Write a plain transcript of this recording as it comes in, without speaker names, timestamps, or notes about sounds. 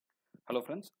Hello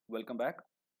friends, welcome back.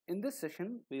 In this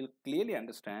session, we'll clearly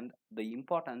understand the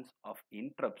importance of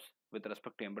interrupts with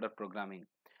respect to embedded programming.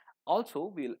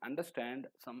 Also, we'll understand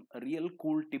some real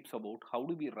cool tips about how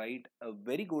do we write a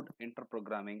very good interrupt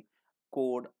programming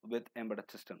code with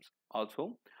embedded systems.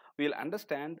 Also, we'll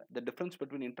understand the difference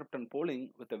between interrupt and polling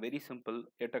with a very simple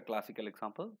yet a classical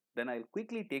example. Then I'll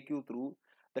quickly take you through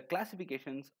the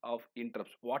classifications of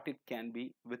interrupts, what it can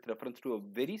be with reference to a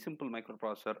very simple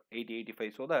microprocessor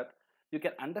 8085 so that you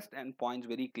can understand points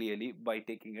very clearly by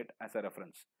taking it as a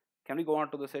reference. Can we go on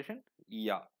to the session?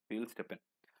 Yeah, we will step in.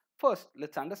 First,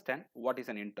 let's understand what is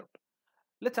an interrupt.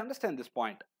 Let's understand this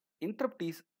point. Interrupt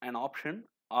is an option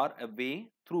or a way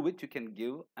through which you can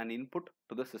give an input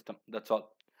to the system. That's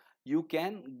all. You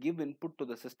can give input to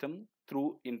the system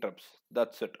through interrupts.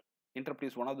 That's it. Interrupt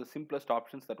is one of the simplest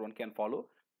options that one can follow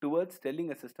towards telling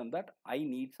a system that I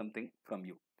need something from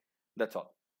you. That's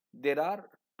all. There are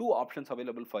two options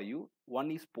available for you. One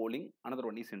is polling, another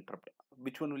one is interrupt.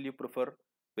 Which one will you prefer?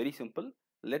 Very simple.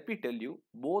 Let me tell you,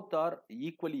 both are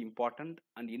equally important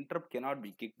and interrupt cannot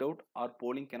be kicked out or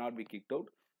polling cannot be kicked out.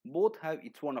 Both have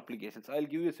its own applications. I'll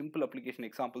give you a simple application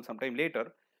example sometime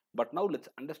later. But now let's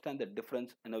understand the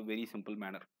difference in a very simple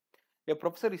manner. A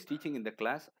professor is teaching in the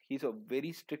class. He's a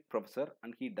very strict professor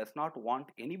and he does not want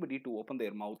anybody to open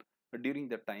their mouth during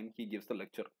the time he gives the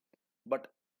lecture. But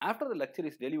after the lecture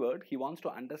is delivered, he wants to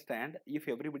understand if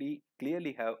everybody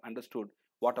clearly have understood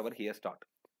whatever he has taught.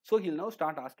 So he'll now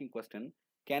start asking question,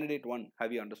 candidate 1,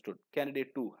 have you understood?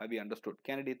 Candidate 2, have you understood?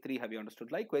 Candidate 3, have you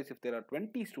understood? Likewise, if there are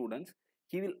 20 students,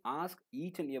 he will ask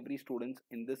each and every student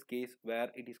in this case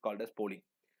where it is called as polling.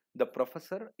 The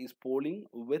professor is polling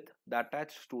with the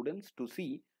attached students to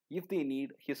see if they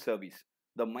need his service.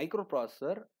 The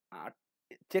microprocessor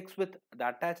checks with the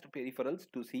attached peripherals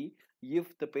to see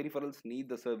if the peripherals need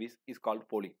the service is called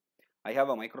polling. I have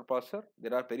a microprocessor,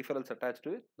 there are peripherals attached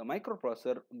to it. The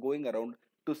microprocessor going around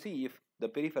to see if the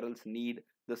peripherals need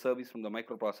the service from the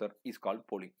microprocessor is called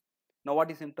polling. Now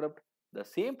what is interrupt? The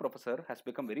same professor has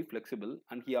become very flexible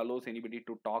and he allows anybody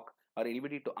to talk or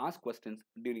anybody to ask questions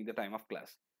during the time of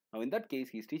class. Now in that case,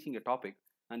 he is teaching a topic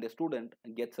and a student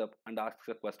gets up and asks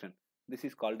a question. This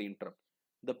is called interrupt.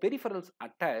 The peripherals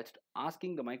attached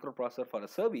asking the microprocessor for a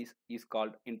service is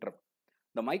called interrupt.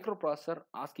 The microprocessor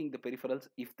asking the peripherals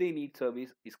if they need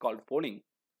service is called polling,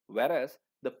 whereas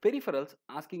the peripherals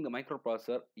asking the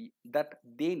microprocessor that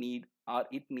they need or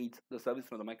it needs the service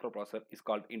from the microprocessor is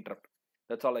called interrupt.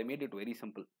 That's all. I made it very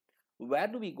simple. Where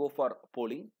do we go for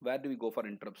polling? Where do we go for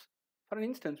interrupts? For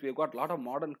instance, we have got a lot of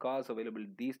modern cars available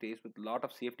these days with a lot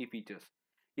of safety features.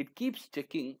 It keeps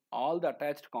checking all the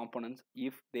attached components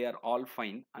if they are all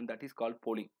fine, and that is called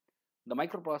polling. The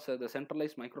microprocessor, the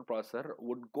centralized microprocessor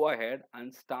would go ahead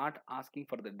and start asking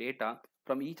for the data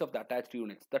from each of the attached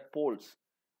units that polls.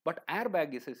 But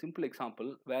airbag is a simple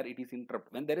example where it is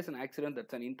interrupt. When there is an accident,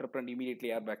 that's an interrupt and immediately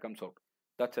airbag comes out.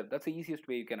 That's it. That's the easiest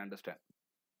way you can understand.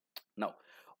 Now,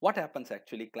 what happens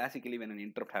actually classically when an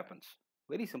interrupt happens?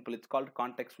 Very simple. It's called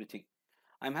context switching.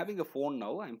 I'm having a phone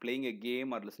now. I'm playing a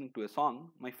game or listening to a song.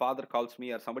 My father calls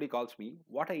me or somebody calls me.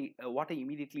 What I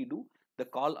immediately do? The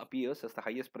call appears as the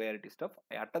highest priority stuff.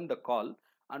 I attend the call,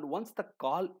 and once the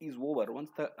call is over,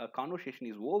 once the conversation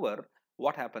is over,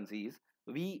 what happens is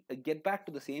we get back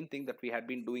to the same thing that we had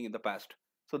been doing in the past.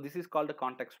 So this is called the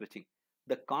context switching.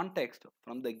 The context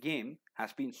from the game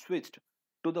has been switched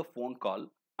to the phone call,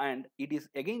 and it is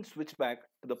again switched back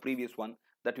to the previous one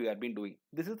that we have been doing.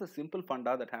 This is the simple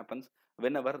funda that happens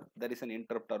whenever there is an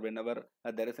interrupt or whenever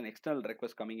there is an external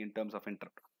request coming in terms of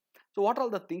interrupt. So what are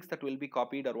the things that will be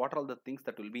copied or what are the things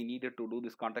that will be needed to do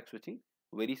this context switching?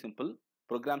 Very simple.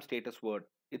 Program status word.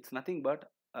 It's nothing but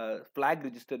a flag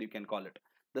register, you can call it.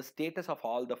 The status of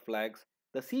all the flags,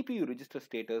 the CPU register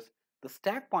status, the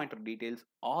stack pointer details,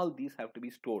 all these have to be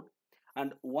stored.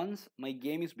 And once my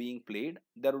game is being played,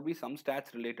 there will be some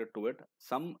stats related to it.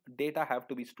 Some data have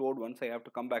to be stored. Once I have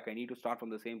to come back, I need to start from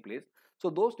the same place. So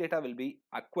those data will be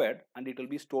acquired and it will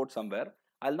be stored somewhere.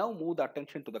 I'll now move the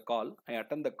attention to the call. I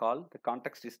attend the call. The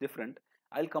context is different.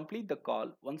 I'll complete the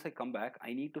call. Once I come back,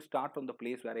 I need to start from the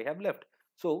place where I have left.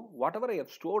 So whatever I have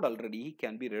stored already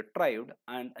can be retrieved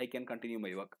and I can continue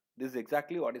my work. This is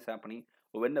exactly what is happening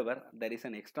whenever there is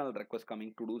an external request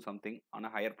coming to do something on a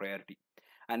higher priority.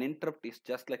 An interrupt is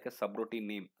just like a subroutine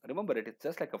name. Remember, it is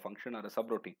just like a function or a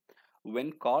subroutine.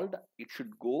 When called, it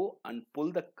should go and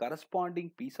pull the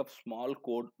corresponding piece of small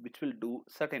code which will do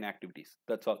certain activities.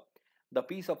 That's all. The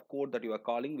piece of code that you are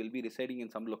calling will be residing in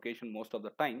some location most of the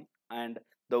time, and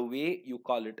the way you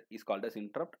call it is called as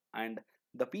interrupt, and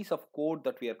the piece of code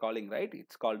that we are calling, right,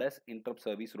 it's called as interrupt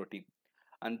service routine.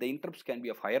 And the interrupts can be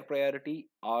of higher priority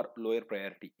or lower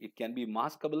priority. It can be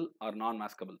maskable or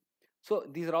non-maskable. So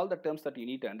these are all the terms that you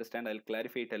need to understand. I'll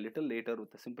clarify it a little later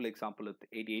with a simple example with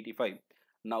 8085.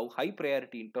 Now, high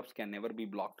priority interrupts can never be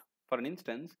blocked. For an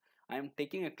instance, I am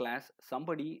taking a class,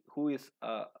 somebody who is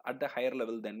at the higher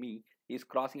level than me is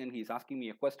crossing and he is asking me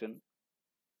a question.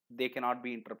 They cannot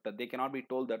be interrupted. They cannot be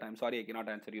told that I'm sorry, I cannot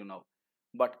answer you now.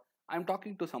 But I'm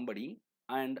talking to somebody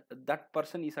and that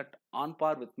person is at on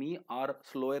par with me or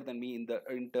slower than me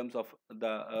in terms of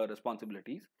the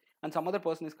responsibilities, and some other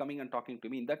person is coming and talking to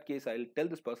me. In that case, I'll tell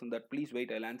this person that please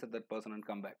wait, I'll answer that person and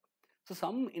come back. So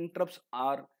some interrupts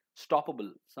are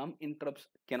stoppable, some interrupts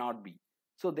cannot be.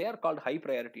 So they are called high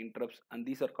priority interrupts and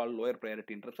these are called lower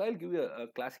priority interrupts. I'll give you a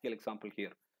classical example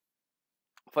here.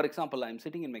 For example, I'm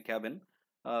sitting in my cabin.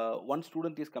 One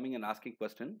student is coming and asking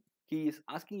question. He is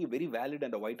asking a very valid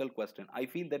and a vital question. I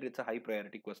feel that it's a high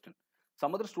priority question.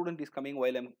 Some other student is coming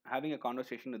while I'm having a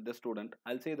conversation with this student.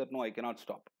 I'll say that no, I cannot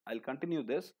stop. I'll continue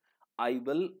this. I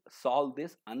will solve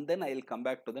this and then I'll come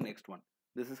back to the next one.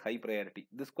 This is high priority.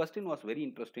 This question was very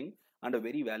interesting and a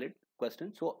very valid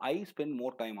question. So I spend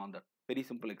more time on that. Very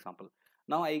simple example.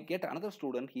 Now I get another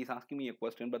student. He's asking me a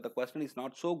question, but the question is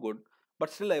not so good, but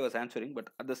still I was answering. But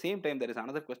at the same time, there is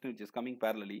another question which is coming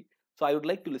parallelly. So I would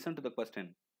like to listen to the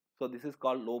question. So this is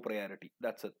called low priority.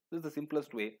 That's it. This is the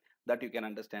simplest way that you can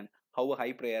understand how a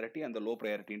high priority and the low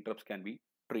priority interrupts can be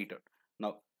treated.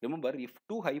 Now, remember, if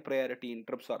two high priority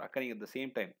interrupts are occurring at the same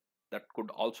time, that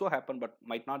could also happen, but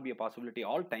might not be a possibility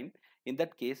all time. In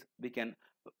that case, we can,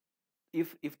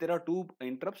 if there are two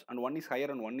interrupts and one is higher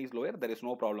and one is lower, there is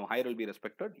no problem. Higher will be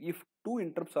respected. If two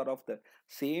interrupts are of the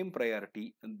same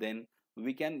priority, then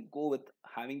we can go with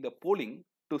having the polling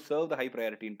to serve the high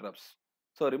priority interrupts.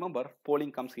 So remember,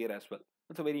 polling comes here as well.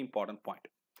 That's a very important point.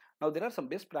 Now there are some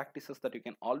best practices that you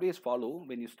can always follow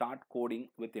when you start coding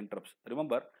with interrupts.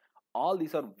 Remember, all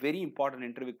these are very important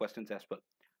interview questions as well.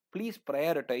 Please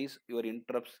prioritize your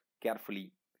interrupts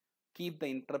carefully. Keep the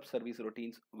interrupt service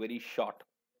routines very short.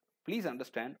 Please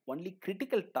understand, only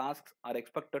critical tasks are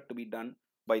expected to be done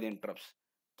by the interrupts.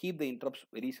 Keep the interrupts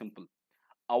very simple.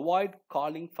 Avoid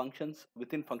calling functions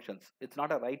within functions. It's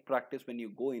not a right practice when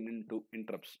you go into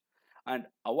interrupts. And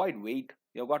avoid wait.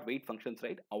 You've got wait functions,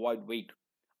 right? Avoid wait.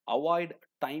 Avoid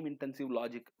time intensive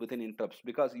logic within interrupts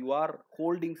because you are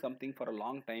holding something for a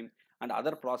long time and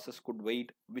other process could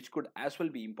wait, which could as well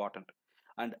be important.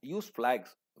 And use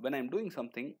flags. When I'm doing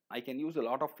something, I can use a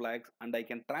lot of flags and I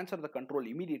can transfer the control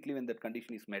immediately when that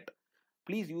condition is met.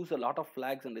 Please use a lot of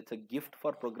flags and it's a gift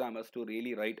for programmers to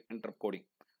really write interrupt coding.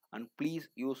 And please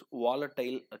use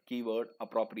volatile keyword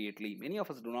appropriately. Many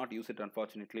of us do not use it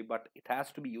unfortunately, but it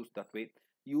has to be used that way.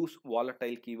 Use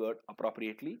volatile keyword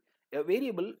appropriately. A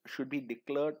variable should be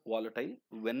declared volatile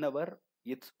whenever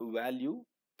its value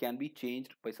can be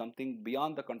changed by something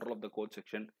beyond the control of the code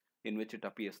section in which it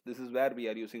appears. This is where we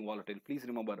are using volatile. Please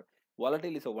remember,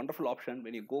 volatile is a wonderful option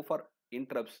when you go for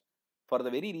interrupts. For the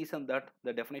very reason that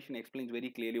the definition explains very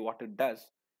clearly what it does,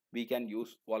 we can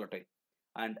use volatile.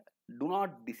 And do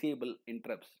not disable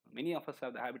interrupts. Many of us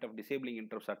have the habit of disabling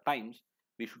interrupts at times.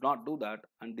 We should not do that,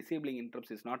 and disabling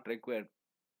interrupts is not required.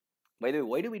 By the way,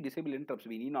 why do we disable interrupts?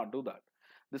 We need not do that.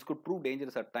 This could prove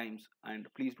dangerous at times, and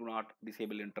please do not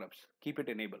disable interrupts. Keep it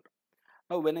enabled.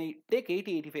 Now, when I take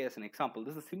 8085 as an example,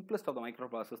 this is the simplest of the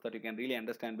microprocessors that you can really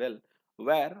understand well,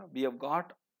 where we have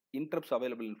got interrupts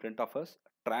available in front of us: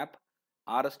 trap,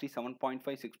 RST 7.5,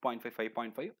 6.5,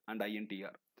 5.5, and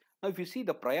INTR. Now, if you see,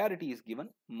 the priority is given,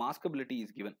 maskability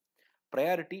is given.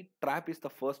 Priority, trap is the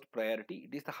first priority.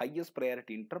 It is the highest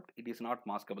priority interrupt. It is not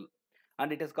maskable.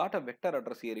 And it has got a vector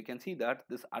address here. You can see that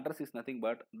this address is nothing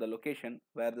but the location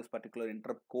where this particular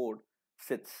interrupt code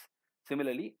sits.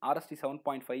 Similarly, RST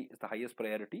 7.5 is the highest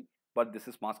priority, but this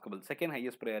is maskable. Second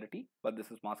highest priority, but this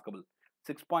is maskable.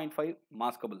 6.5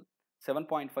 maskable.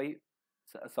 7.5,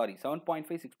 sorry, 7.5,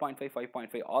 6.5,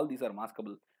 5.5, all these are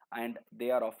maskable and they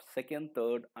are of second,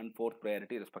 third and fourth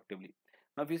priority respectively.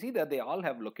 Now if you see that they all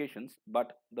have locations,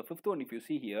 but the fifth one, if you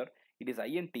see here, it is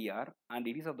INTR and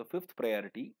it is of the fifth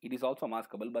priority. It is also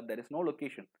maskable, but there is no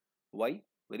location. Why?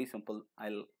 Very simple.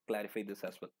 I'll clarify this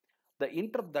as well. The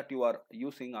interrupt that you are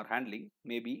using or handling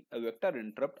may be a vector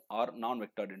interrupt or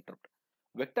non-vectored interrupt.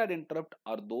 Vectored interrupt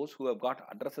are those who have got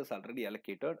addresses already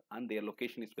allocated and their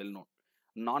location is well known.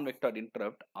 Non-vectored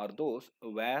interrupt are those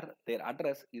where their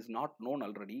address is not known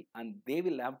already and they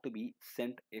will have to be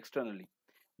sent externally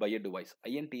by a device.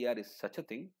 INTR is such a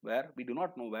thing where we do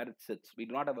not know where it sits. We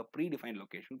do not have a predefined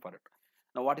location for it.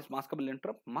 Now, what is maskable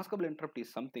interrupt? Maskable interrupt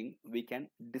is something we can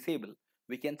disable,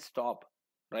 we can stop,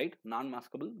 right?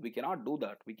 Non-maskable, we cannot do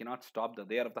that. We cannot stop that.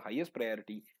 They are of the highest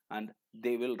priority and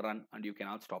they will run and you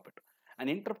cannot stop it. An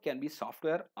interrupt can be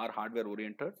software or hardware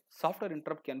oriented. Software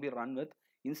interrupt can be run with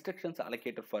instructions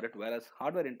allocated for it, whereas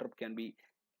hardware interrupt can be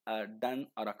done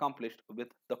or accomplished with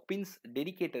the pins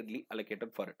dedicatedly allocated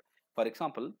for it. For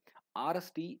example,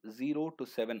 RST 0 to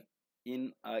 7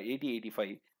 in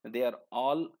 8085,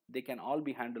 they can all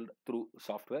be handled through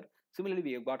software. Similarly,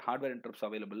 we have got hardware interrupts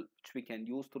available which we can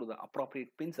use through the appropriate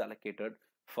pins allocated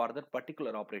for that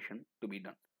particular operation to be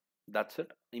done. That's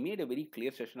it. I made a very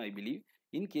clear session, I believe.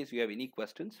 In case you have any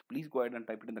questions, please go ahead and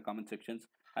type it in the comment sections.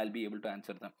 I'll be able to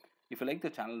answer them. If you like the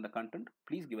channel and the content,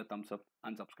 please give a thumbs up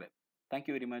and subscribe. Thank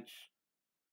you very much.